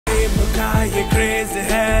का ये क्रेज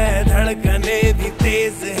है, धड़कने भी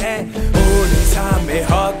तेज है। ओडिशा में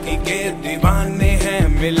हॉकी के दीवाने हैं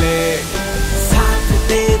मिले, साथ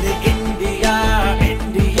तेरे इंडिया,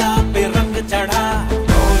 इंडिया पे रंग चढ़ा,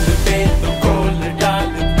 गोल पे तो गोल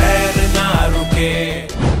डाल, पैर ना रुके।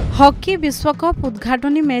 हॉकी विश्वकप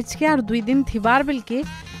उद्घाटनी मैच के और 2 दिन थिबार बेल के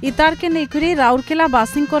इतार के नैकुरी राउरकेला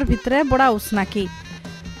बासिंकर भितरे बड़ा उस्नाकी।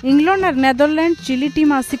 इंग्लैंड और नेदरलैंड चिली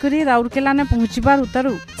टीम आसिकरी राउरकेला ने पहुंचबार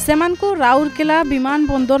उतारू सेमान को राउरकेला विमान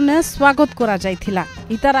बंदर ने स्वागत करा जायथिला।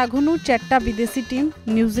 इतार आगुनु 4टा विदेशी team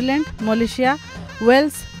New Zealand, Malaysia,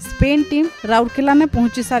 Wales, Spain team Rourkela ने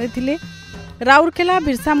पहुंची सारिथिले। राउरकेला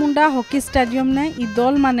बिरसा मुंडा हॉकी स्टेडियम ने इ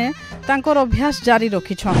दल माने तांकर अभ्यास जारी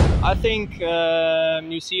रखिछन। I think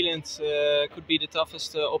New Zealand could be the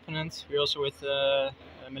toughest opponent. We're also with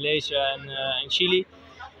Malaysia and Chile.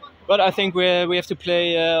 But I think we have to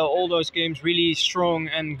play all those games really strong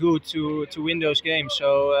and good to win those games.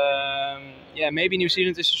 So yeah, maybe New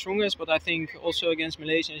Zealand is the strongest, but I think also against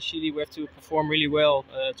Malaysia and Chile we have to perform really well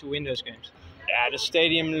to win those games. Yeah, the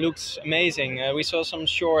stadium looks amazing. We saw some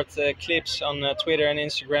short clips on Twitter and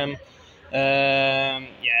Instagram.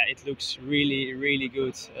 Yeah, it looks really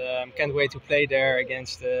good. Can't wait to play there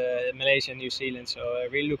against Malaysia and New Zealand. So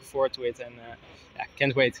really looking forward to it, and yeah,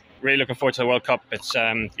 can't wait. Really looking forward to the World Cup. It's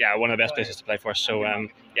yeah, one of the best places to play for us. So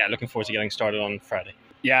yeah, looking forward to getting started on Friday.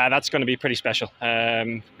 Yeah, that's going to be pretty special.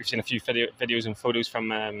 We've seen a few videos and photos from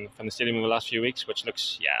the stadium in the last few weeks, which looks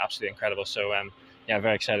absolutely incredible. So yeah,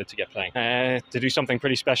 very excited to get playing. To do something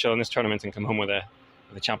pretty special in this tournament and come home with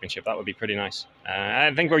the championship, that would be pretty nice.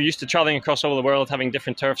 I think we're used to traveling across all the world, having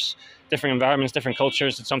different turfs, different environments, different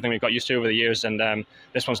cultures. It's something we've got used to over the years, and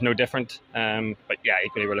this one's no different. But yeah,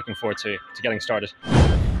 equally we're looking forward to getting started.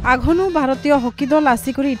 आघनु भारतीय hockey दल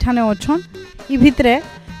आसिकरी इठाने अछन। इ भितरे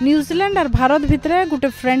New Zealand और भारत भितरे गुटे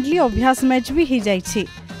friendly अभ्यास match भी ही जाइछि।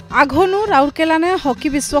 आघनु राउरकेला ने हॉकी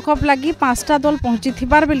विश्वकप लागि 5टा दल पहुंची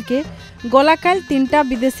थिबार बेल के गलाकाल 3टा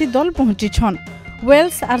विदेशी दल पहुंची छन।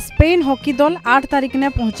 वेल्स और स्पेन हॉकी दल 8 तारीख ने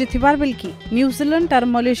पहुंची थिबार बेल की न्यूजीलैंड और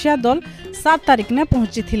मलेशिया दल 7 तारीख ने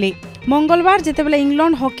पहुंची थिले। मंगलवार जेतेबेले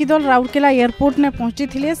इंग्लैंड हॉकी दल राउरकेला एयरपोर्ट ने पहुंची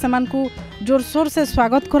थिले सेमान को जोरसोर से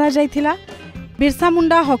स्वागत करा जायथिला। बिरसा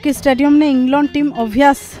मुंडा हॉकी स्टेडियम ने इंग्लैंड टीम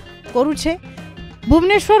अभ्यास करूछे।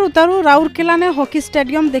 भुवनेश्वर उतारू राउरकेला ने हॉकी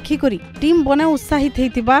स्टेडियम देखि करी टीम बने उत्साहित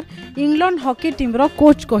हेतिबार England hockey team row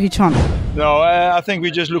coach कहिछन। No, I think we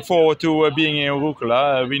just look forward to being in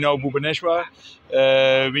Odisha. We know Bhubaneswar,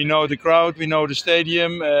 we know the crowd, we know the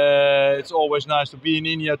stadium. It's always nice to be in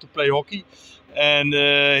India to play hockey. And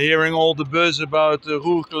hearing all the buzz about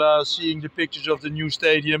Odisha, seeing the pictures of the new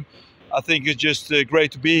stadium, I think it's just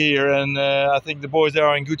great to be here. And I think the boys there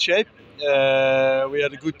are in good shape. We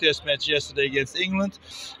had a good test match yesterday against England.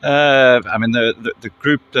 I mean, the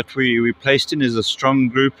group that we placed in is a strong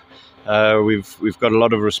group. We've got a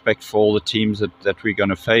lot of respect for all the teams that we're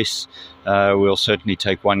going to face. We'll certainly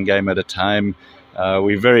take one game at a time.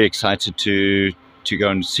 We're very excited to go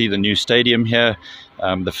and see the new stadium here.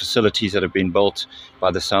 The facilities that have been built,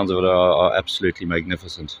 by the sounds of it, are absolutely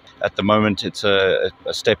magnificent. At the moment, it's a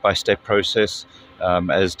step-by-step process.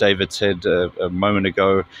 As David said a moment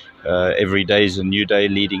ago, every day is a new day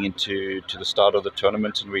leading into the start of the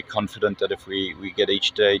tournament, and we're confident that if we get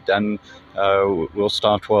each day done, we'll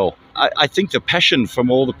start well. I think the passion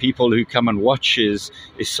from all the people who come and watch is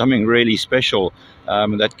something really special.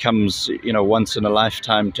 That comes, once in a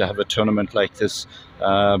lifetime to have a tournament like this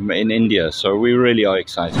in India. So we really are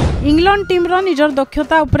excited. England team रो निजर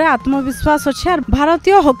दक्षता उपरे आत्मविश्वास अछि और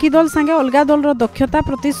भारतीय hockey दल संगे अलगा दल रो दक्षता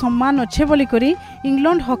प्रति सम्मान अछि बोली करी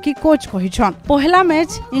इंग्लैंड हॉकी कोच कहिछन। पहला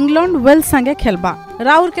मैच इंग्लैंड वेल्स संगे खेलबा।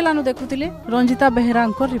 राउरकेला नु देखुतिले रंजिता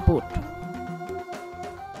बेहरांकर रिपोर्ट।